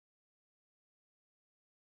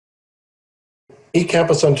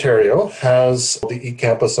eCampus Ontario has the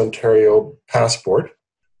eCampus Ontario passport.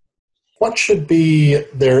 What should be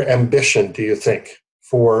their ambition, do you think,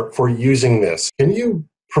 for using this? Can you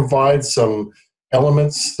provide some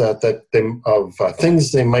elements of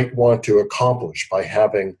things they might want to accomplish by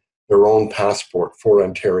having their own passport for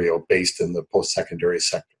Ontario based in the post-secondary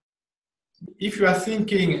sector? If you are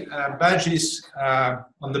thinking badges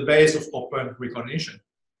on the base of open recognition,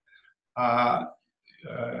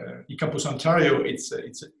 eCampus Ontario, it's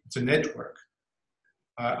a network.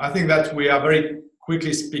 I think that we are very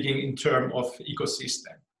quickly speaking in terms of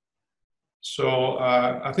ecosystem. So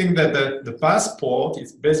I think that the passport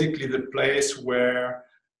is basically the place where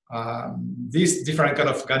these different kind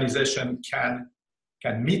of organization can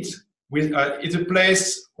meet. It's a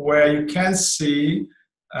place where you can see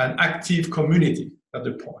an active community at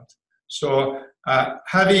the point. So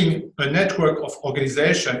having a network of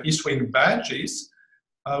organizations issuing badges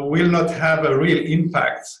will not have a real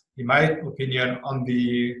impact, in my opinion, on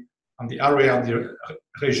the area, on the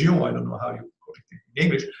region, I don't know how you call it in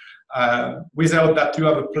English, without that you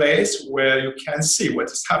have a place where you can see what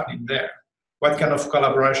is happening there, what kind of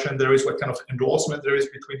collaboration there is, what kind of endorsement there is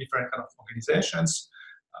between different kind of organizations,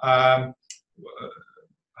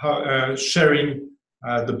 sharing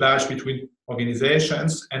the badge between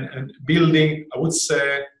organizations and building, I would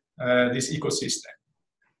say, this ecosystem.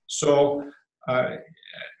 So,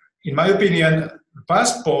 in my opinion, the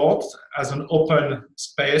passport as an open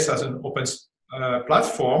space, as an open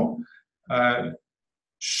platform,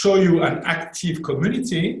 show you an active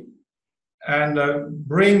community and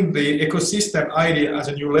bring the ecosystem idea as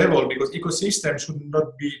a new level, because ecosystem should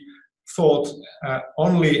not be thought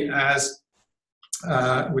only as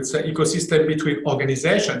with the ecosystem between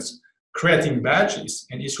organizations creating badges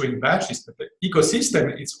and issuing badges, but the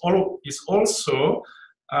ecosystem is also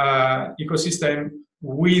ecosystem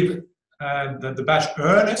with the badge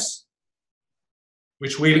earners,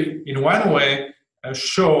 which will in one way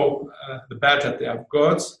show the badge that they have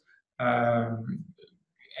got,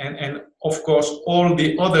 and of course all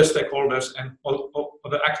the other stakeholders and all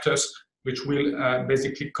other actors which will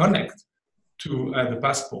basically connect to the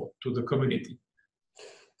passport, to the community.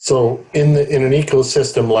 So in an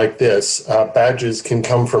ecosystem like this, badges can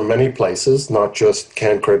come from many places, not just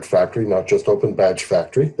CanCred Factory, not just Open Badge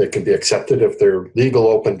Factory. They can be accepted if they're legal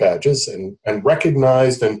open badges and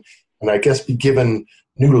recognized and I guess be given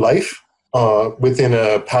new life within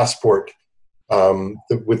a passport,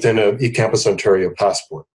 within a eCampus Ontario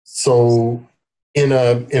passport. So in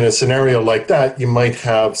a scenario like that, you might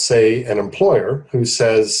have, say, an employer who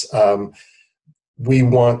says, we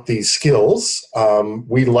want these skills.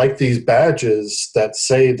 We like these badges that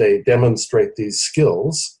say they demonstrate these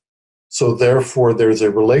skills. So therefore, there's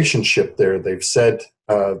a relationship there. They've said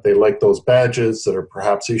they like those badges that are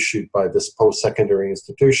perhaps issued by this post-secondary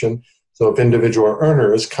institution. So if individual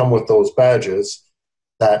earners come with those badges,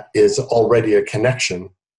 that is already a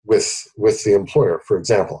connection with the employer, for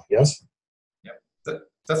example. Yes? Yeah,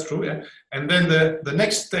 that's true. Yeah. And then the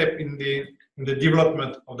next step in the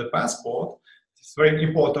development of the passport, it's very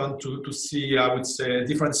important to see, I would say,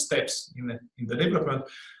 different steps in the development.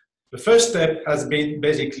 The first step has been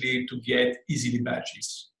basically to get easily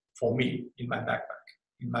badges for me in my backpack,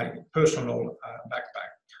 in my personal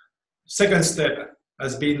backpack. Second step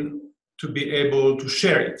has been to be able to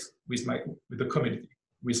share it with the community,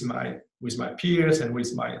 with my peers and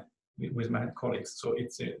with my colleagues. So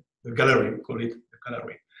it's the gallery, we call it the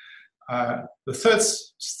gallery. The third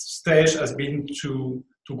stage has been to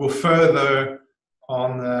go further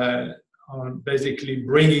on basically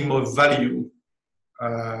bringing more value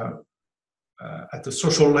at the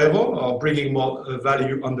social level, or bringing more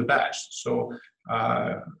value on the badge. So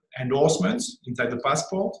endorsements inside the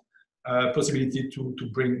passport, possibility to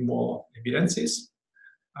bring more evidences,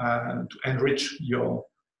 to enrich your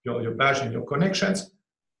badge and your connections.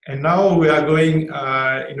 And now we are going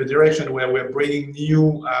in a direction where we're bringing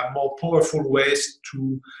new, more powerful ways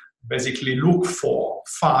to basically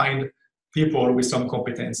find people with some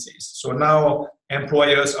competencies. So now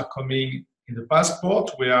employers are coming in the passport.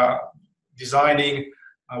 We are designing,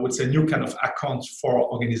 I would say, new kind of accounts for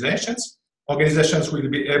organizations. Organizations will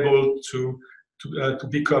be able to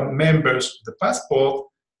become members of the passport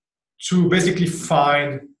to basically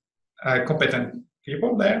find competent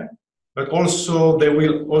people there, but also they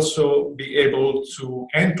will also be able to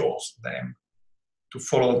endorse them, to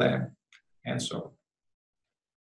follow them, and so on.